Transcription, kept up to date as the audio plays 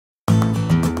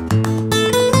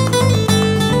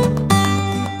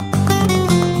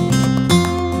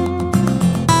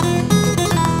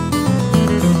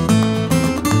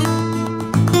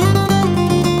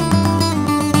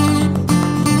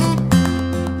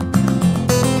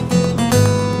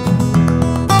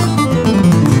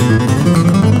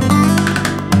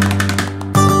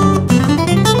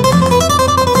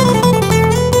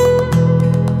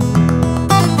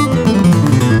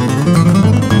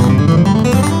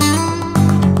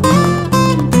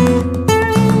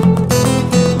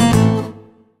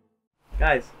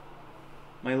Guys,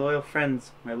 my loyal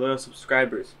friends, my loyal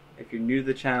subscribers, if you're new to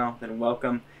the channel, then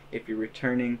welcome. If you're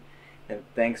returning, then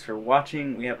thanks for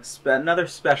watching. We have another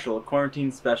special, a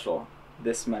quarantine special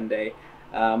this Monday.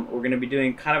 We're going to be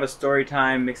doing kind of a story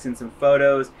time, mixing some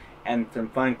photos and some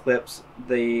fun clips.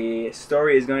 The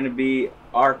story is going to be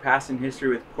our past in history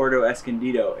with Puerto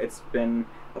Escondido. It's been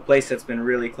a place that's been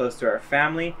really close to our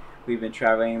family. We've been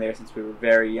traveling there since we were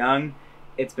very young.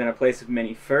 It's been a place of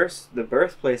many firsts, the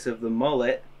birthplace of the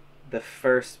mullet, the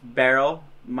first barrel,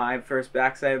 my first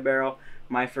backside barrel,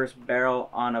 my first barrel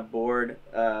on a board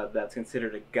that's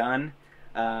considered a gun,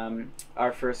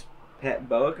 our first pet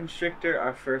boa constrictor,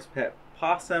 our first pet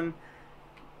possum,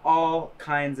 all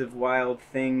kinds of wild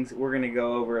things. We're going to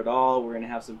go over it all. We're going to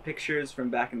have some pictures from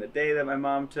back in the day that my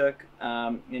mom took.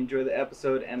 Enjoy the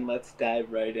episode and let's dive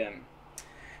right in.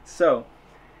 So,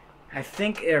 I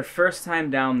think our first time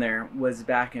down there was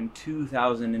back in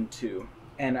 2002.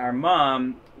 And our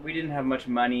mom, we didn't have much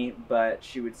money, but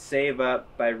she would save up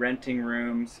by renting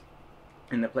rooms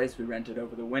in the place we rented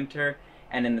over the winter.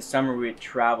 And in the summer we'd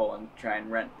travel and try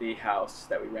and rent the house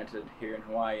that we rented here in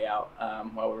Hawaii out.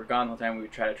 While we were gone the whole time, we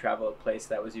would try to travel a place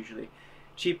that was usually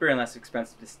cheaper and less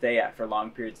expensive to stay at for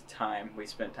long periods of time. We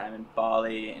spent time in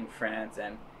Bali, in France,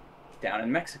 and down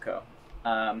in Mexico.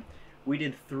 We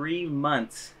did 3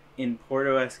 months in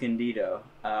Puerto Escondido,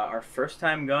 our first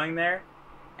time going there,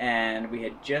 and we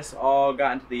had just all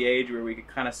gotten to the age where we could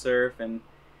kind of surf and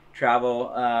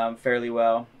travel fairly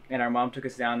well. And our mom took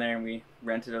us down there and we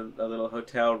rented a little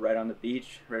hotel right on the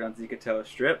beach, right on Zicatela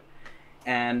Strip,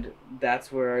 and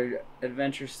that's where our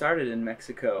adventure started in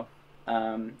Mexico.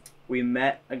 We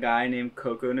met a guy named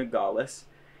Coco Nogales,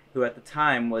 who at the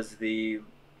time was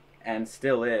and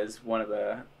still is, one of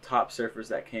the top surfers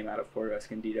that came out of Puerto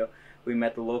Escondido. We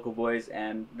met the local boys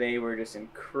and they were just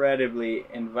incredibly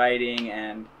inviting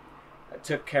and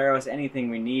took care of us,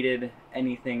 anything we needed,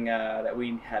 anything that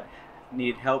we had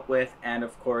needed help with, and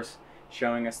of course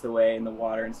showing us the way in the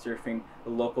water and surfing. The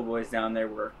local boys down there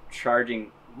were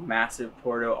charging massive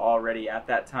Puerto already at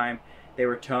that time. They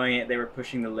were towing it, they were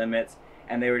pushing the limits,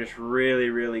 and they were just really,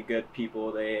 really good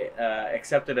people. They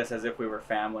accepted us as if we were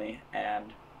family,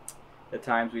 and the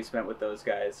times we spent with those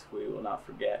guys we will not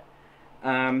forget.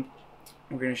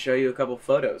 We're going to show you a couple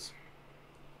photos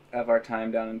of our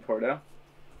time down in Puerto.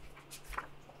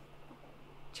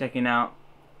 Checking out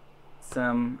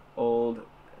some old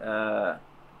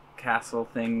castle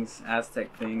things,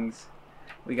 Aztec things.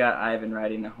 We got Ivan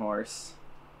riding a horse.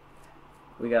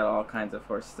 We got all kinds of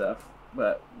horse stuff,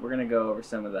 but we're going to go over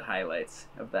some of the highlights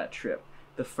of that trip.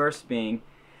 The first being,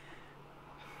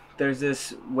 there's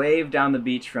this wave down the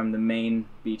beach from the main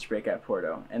beach break at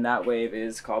Puerto, and that wave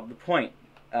is called the Point,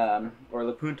 or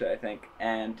La Punta, I think,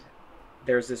 and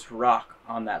there's this rock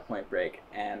on that point break,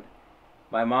 and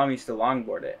my mom used to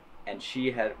longboard it, and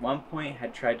she had at one point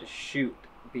had tried to shoot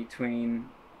between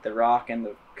the rock and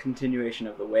the continuation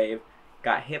of the wave,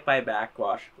 got hit by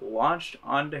backwash, launched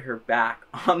onto her back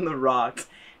on the rocks,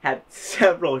 had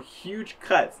several huge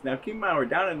cuts. Now keep in mind, we're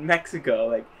down in Mexico,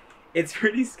 like, it's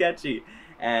pretty sketchy,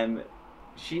 and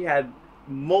she had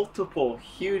multiple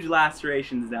huge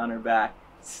lacerations down her back,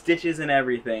 stitches and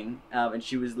everything, and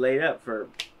she was laid up for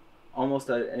almost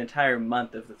an entire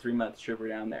month of the 3-month trip we're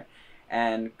down there.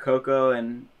 And Coco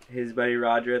and his buddy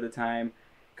Roger at the time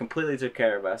completely took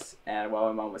care of us, and while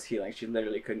my mom was healing, she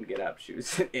literally couldn't get up. She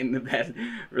was in the bed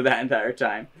for that entire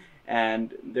time.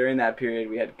 And during that period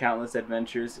we had countless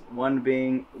adventures, one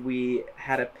being we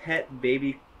had a pet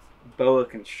baby boa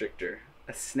constrictor,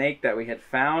 a snake that we had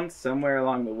found somewhere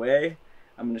along the way.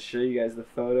 I'm going to show you guys the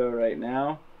photo right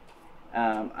now.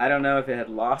 I don't know if it had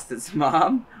lost its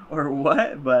mom or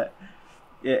what, but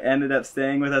it ended up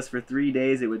staying with us for 3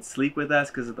 days. It would sleep with us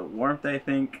because of the warmth, I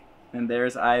think. And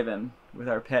there's Ivan with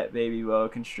our pet baby boa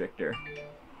constrictor.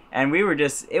 And we were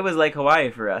just, it was like Hawaii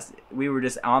for us. We were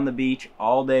just on the beach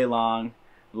all day long,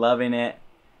 loving it,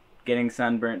 getting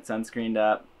sunburnt, sunscreened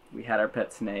up. We had our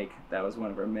pet snake. That was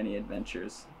one of our many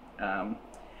adventures.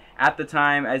 At the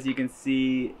time, as you can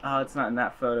see, oh, it's not in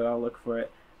that photo, I'll look for it.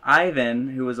 Ivan,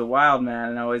 who was a wild man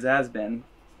and always has been,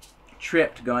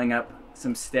 tripped going up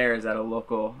some stairs at a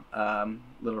local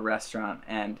little restaurant,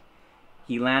 and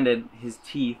he landed his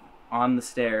teeth on the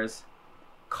stairs,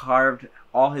 carved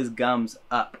all his gums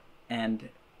up, and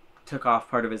took off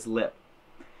part of his lip.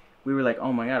 We were like,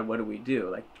 oh my god, what do we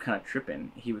do? Like, kind of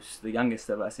tripping. He was the youngest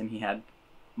of us and he had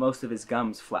most of his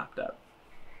gums flapped up.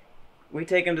 We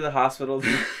take him to the hospital.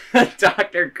 The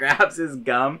doctor grabs his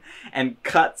gum and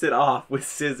cuts it off with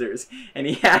scissors. And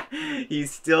he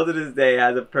still to this day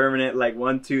has a permanent, like,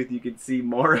 one tooth. You could see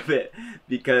more of it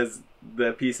because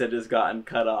the piece had just gotten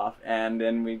cut off, and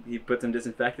then he put some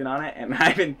disinfectant on it, and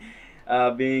I've been,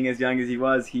 being as young as he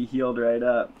was, he healed right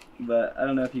up. But I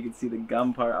don't know if you can see the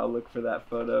gum part. I'll look for that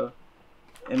photo.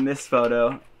 In this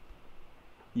photo,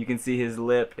 you can see his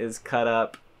lip is cut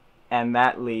up, and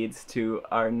that leads to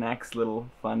our next little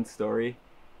fun story,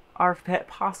 our pet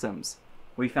possums.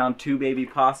 We found 2 baby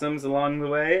possums along the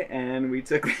way, and we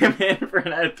took them in for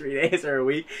another 3 days or a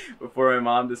week before my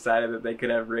mom decided that they could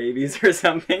have rabies or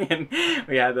something, and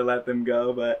we had to let them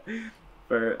go. But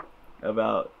for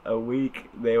about a week,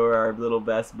 they were our little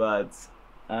best buds.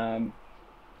 And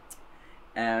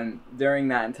during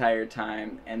that entire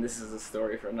time, and this is a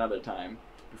story for another time,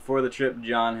 before the trip,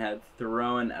 John had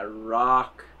thrown a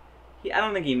rock. I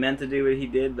don't think he meant to do what he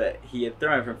did, but he had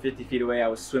thrown it from 50 feet away. I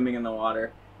was swimming in the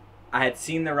water. I had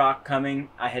seen the rock coming.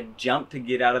 I had jumped to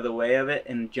get out of the way of it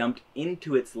and jumped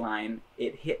into its line.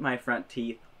 It hit my front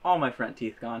teeth, all my front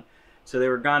teeth gone. So they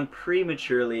were gone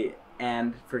prematurely,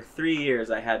 and for 3 years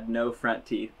I had no front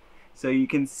teeth. So you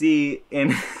can see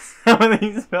in some of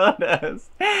these photos,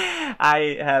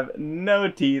 I have no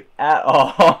teeth at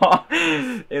all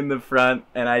in the front,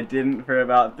 and I didn't for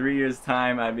about 3 years'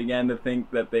 time. I began to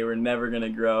think that they were never going to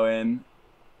grow in.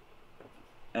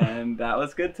 And that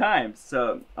was good times.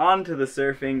 So on to the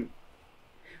surfing.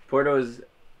 Puerto is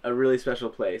a really special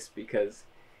place because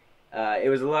it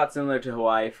was a lot similar to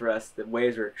Hawaii for us. The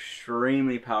waves were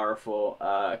extremely powerful,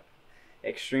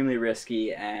 extremely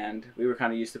risky, and we were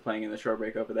kind of used to playing in the shore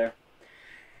break over there.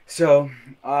 So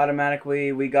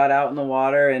automatically we got out in the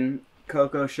water, and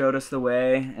Coco showed us the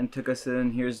way and took us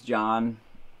in. Here's John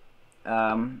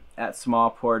at small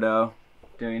Puerto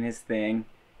doing his thing.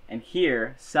 And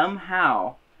here,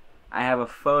 somehow, I have a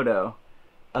photo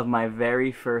of my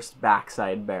very first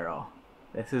backside barrel.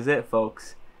 This is it,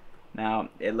 folks. Now,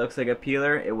 it looks like a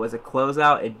peeler. It was a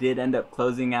closeout. It did end up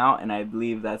closing out, and I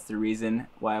believe that's the reason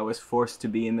why I was forced to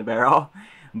be in the barrel.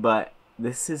 But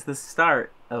this is the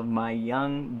start of my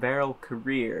young barrel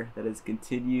career that has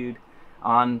continued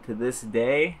on to this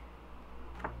day.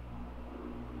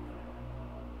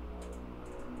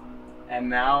 And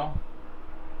now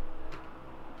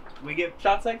we get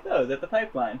shots like those at the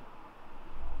pipeline.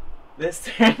 This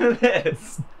turned to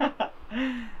this.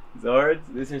 Zoard's.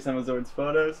 These are some of Zoard's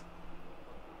photos.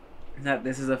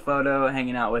 This is a photo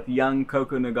hanging out with young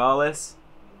Coco Nogales.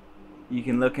 You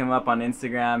can look him up on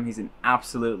Instagram. He's an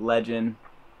absolute legend,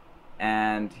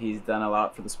 and he's done a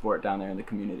lot for the sport down there in the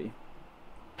community.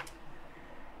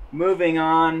 Moving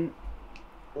on,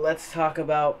 let's talk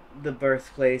about the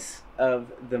birthplace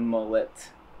of the mullet.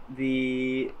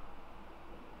 The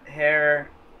hair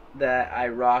that I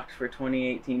rocked for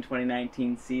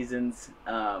 2018-2019 seasons,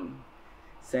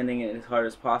 sending it as hard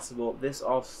as possible. This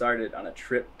all started on a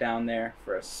trip down there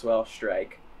for a swell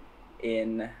strike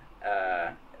in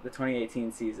the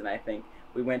 2018 season, I think.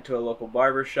 We went to a local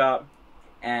barber shop,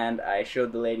 and I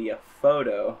showed the lady a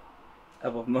photo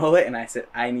of a mullet, and I said,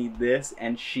 I need this,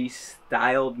 and she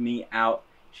styled me out.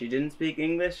 She didn't speak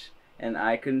English, and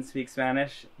I couldn't speak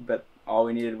Spanish, but all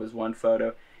we needed was one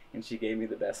photo, and she gave me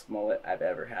the best mullet I've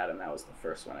ever had, and that was the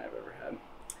first one I've ever had.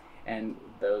 And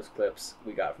those clips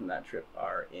we got from that trip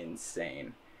are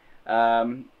insane.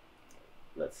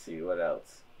 Let's see, what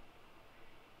else?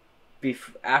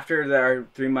 After our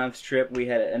 3-month trip, we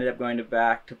had ended up going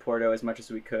back to Puerto as much as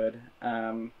we could.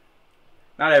 Not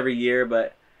every year,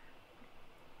 but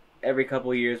every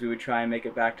couple of years we would try and make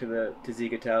it back to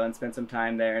Zicatel and spend some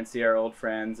time there and see our old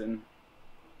friends and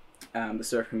the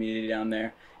surf community down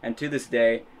there. And to this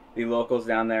day, the locals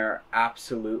down there are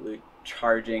absolutely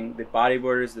charging. The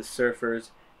bodyboarders, the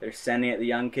surfers, they're sending it. The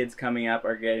young kids coming up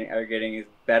are getting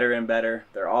better and better.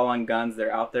 They're all on guns.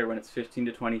 They're out there when it's 15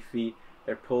 to 20 feet.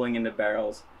 They're pulling into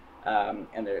barrels,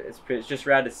 and it's just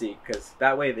rad to see because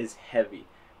that wave is heavy.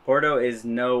 Puerto is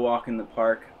no walk in the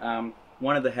park.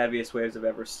 One of the heaviest waves I've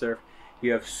ever surfed.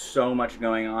 You have so much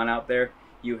going on out there.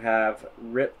 You have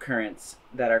rip currents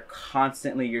that are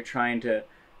constantly, you're trying to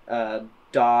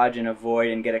dodge and avoid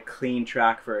and get a clean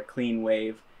track for a clean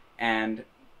wave. And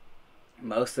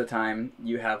most of the time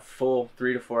you have full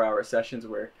 3 to 4 hour sessions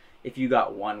where if you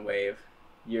got one wave,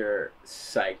 you're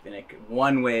psyched, and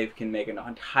one wave can make an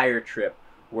entire trip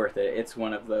worth it. It's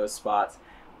one of those spots.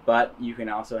 But you can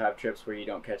also have trips where you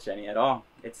don't catch any at all.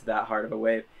 It's that hard of a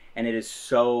wave, and it is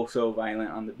so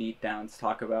violent on the beat downs.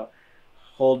 Talk about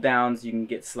hold downs. You can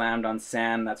get slammed on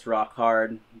sand that's rock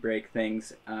hard, break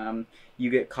things. You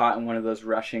get caught in one of those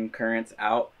rushing currents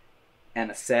out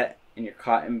and a set, and you're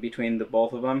caught in between the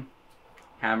both of them.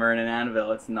 Hammer and an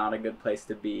anvil. It's not a good place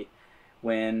to be.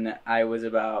 When I was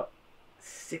about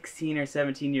 16 or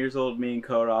 17 years old, me and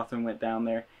Co Rothman went down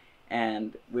there,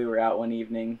 and we were out one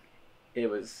evening, it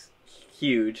was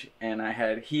huge, and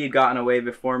he had gotten away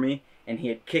before me, and he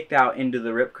had kicked out into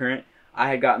the rip current. I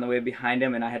had gotten away behind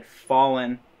him, and I had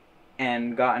fallen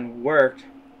and gotten worked,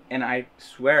 and I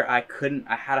swear I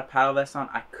had a paddle vest on,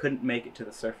 I couldn't make it to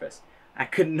the surface. I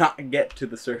could not get to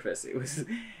the surface. It was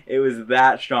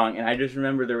that strong, and I just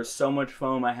remember there was so much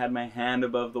foam. I had my hand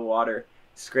above the water,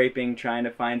 scraping, trying to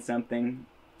find something,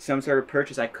 some sort of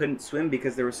purchase. I couldn't swim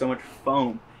because there was so much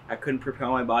foam. I couldn't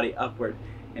propel my body upward.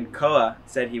 And Koa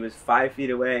said he was 5 feet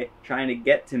away, trying to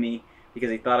get to me because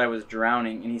he thought I was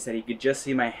drowning, and he said he could just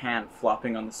see my hand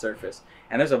flopping on the surface.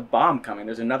 And there's a bomb coming,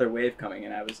 there's another wave coming,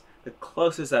 and I was the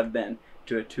closest I've been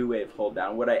to a 2-wave hold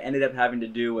down. What I ended up having to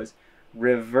do was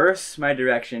reverse my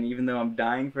direction, even though I'm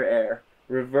dying for air,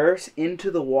 reverse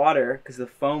into the water because the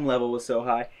foam level was so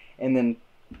high, and then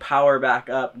power back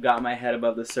up, got my head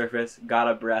above the surface, got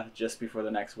a breath just before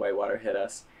the next whitewater hit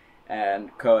us.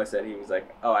 And Koa said he was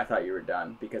like, oh, I thought you were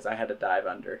done, because I had to dive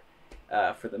under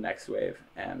for the next wave,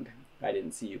 and I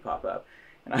didn't see you pop up.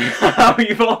 And how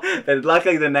evil that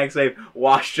luckily the next wave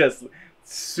washed us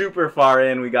super far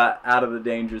in. We got out of the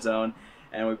danger zone,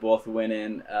 and we both went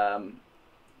in.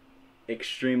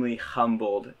 Extremely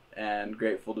humbled and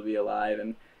grateful to be alive,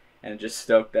 and just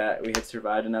stoked that we had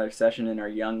survived another session in our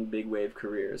young big wave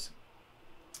careers.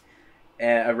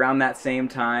 Around that same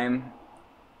time,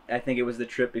 I think it was the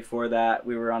trip before that,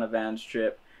 we were on a Vans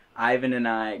trip. Ivan and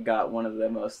I got one of the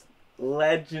most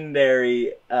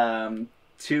legendary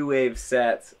 2-wave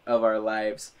sets of our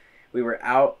lives. We were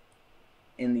out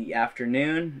in the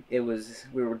afternoon. We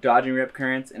were dodging rip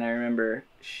currents, and I remember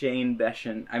Gavin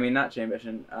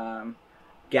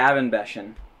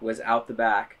Beshan was out the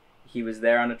back. He was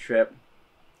there on a trip.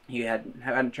 He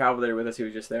hadn't traveled there with us. He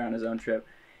was just there on his own trip,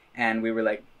 and we were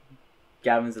like,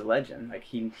 Gavin's a legend. Like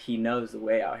he knows the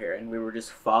way out here, and we were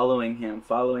just following him,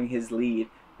 following his lead,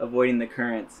 avoiding the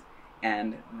currents,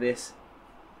 and this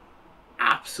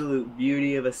absolute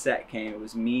beauty of a set came. It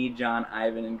was me, John,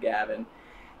 Ivan, and Gavin.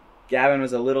 Gavin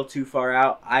was a little too far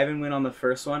out. Ivan went on the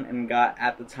first one and got,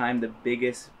 at the time, the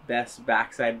biggest, best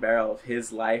backside barrel of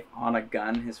his life on a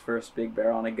gun, his first big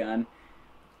barrel on a gun.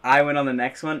 I went on the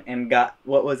next one and got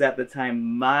what was at the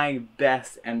time my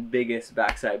best and biggest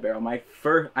backside barrel.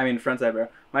 Frontside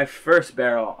barrel. My first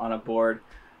barrel on a board.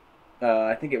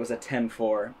 I think it was a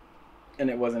 10-4, and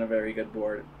it wasn't a very good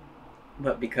board.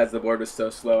 But because the board was so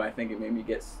slow, I think it made me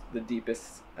get the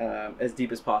deepest, as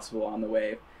deep as possible on the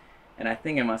wave. And I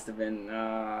think it must have been,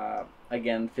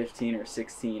 again, 15 or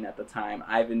 16 at the time,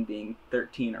 Ivan being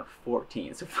 13 or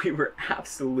 14. So we were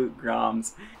absolute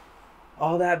groms.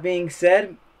 All that being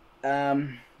said,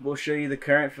 we'll show you the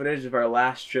current footage of our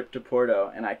last trip to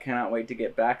Puerto, and I cannot wait to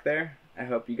get back there. I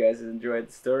hope you guys enjoyed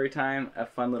the story time, a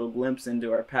fun little glimpse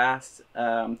into our past,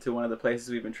 to one of the places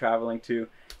we've been traveling to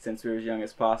since we were as young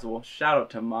as possible. Shout out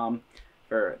to Mom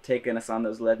for taking us on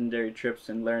those legendary trips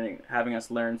and having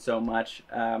us learn so much.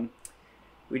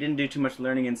 We didn't do too much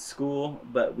learning in school,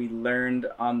 but we learned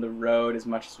on the road as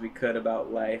much as we could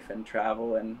about life and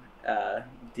travel and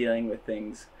dealing with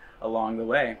things along the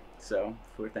way. So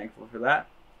we're thankful for that.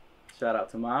 Shout out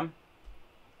to Mom,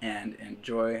 and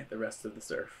enjoy the rest of the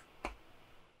surf.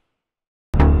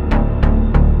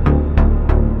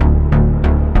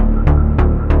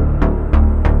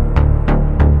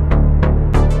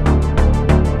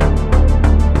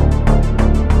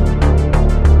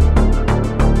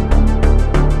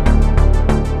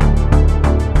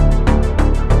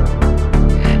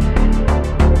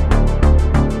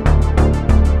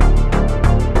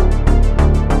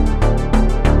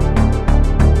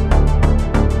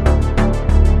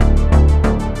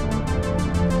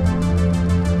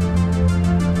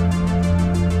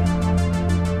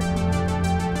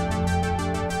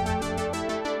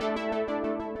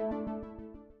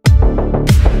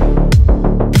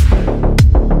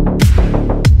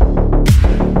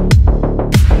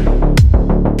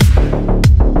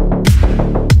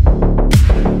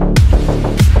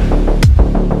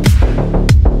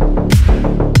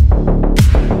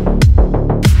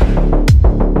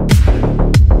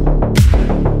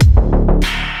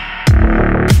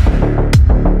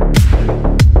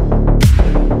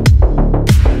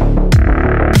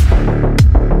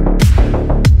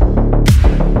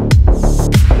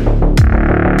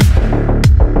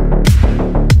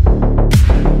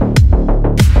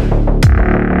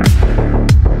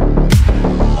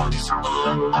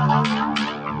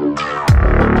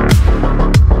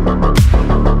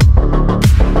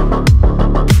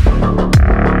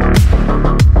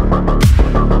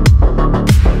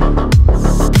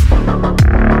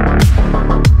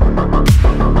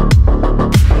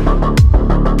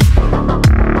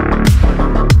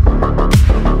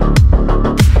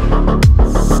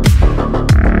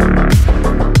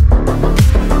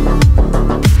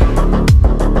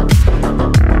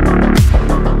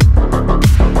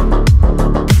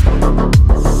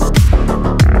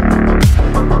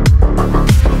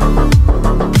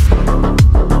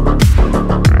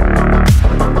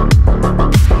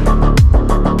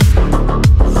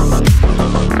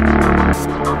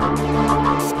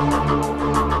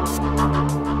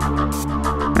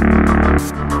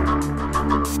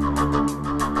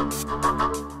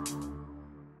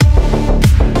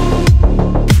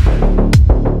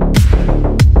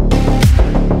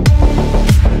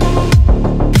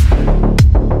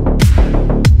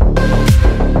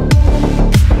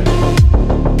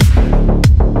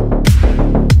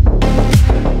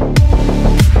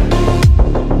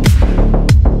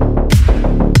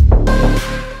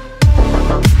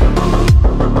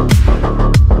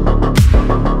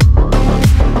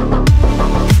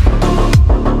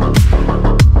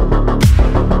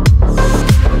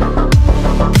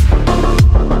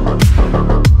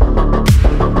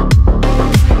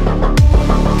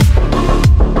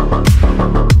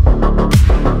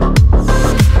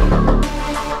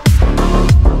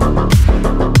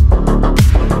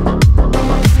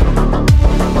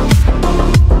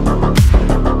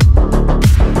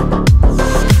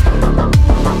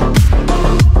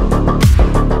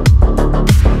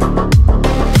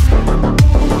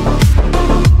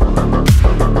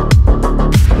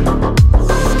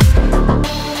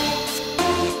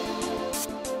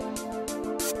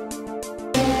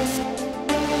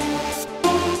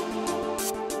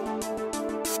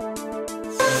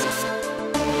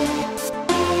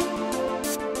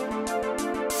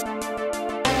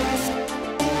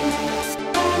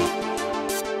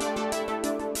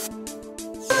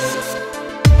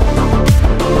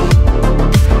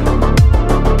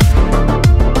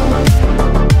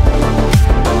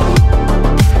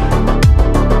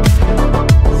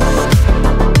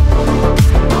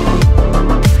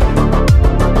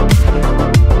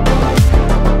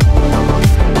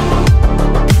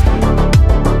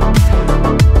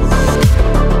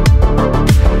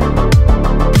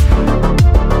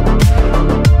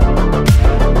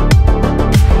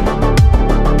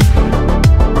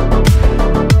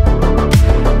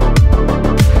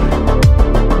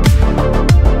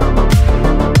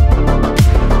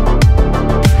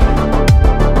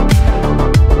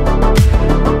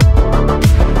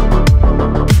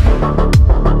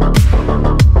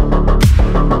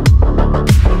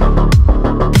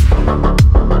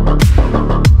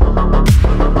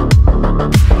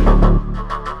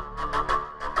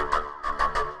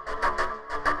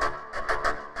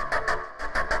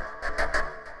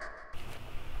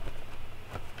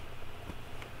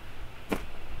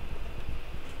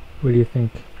 What do you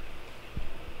think?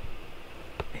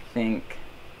 I think,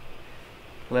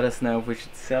 let us know if we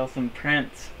should sell some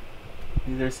prints.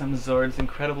 These are some of Zoard's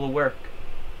incredible work.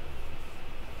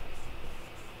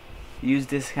 Use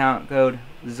discount code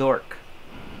ZORK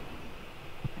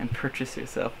and purchase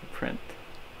yourself a print.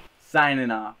 Signing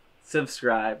off.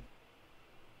 Subscribe.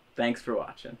 Thanks for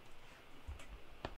watching.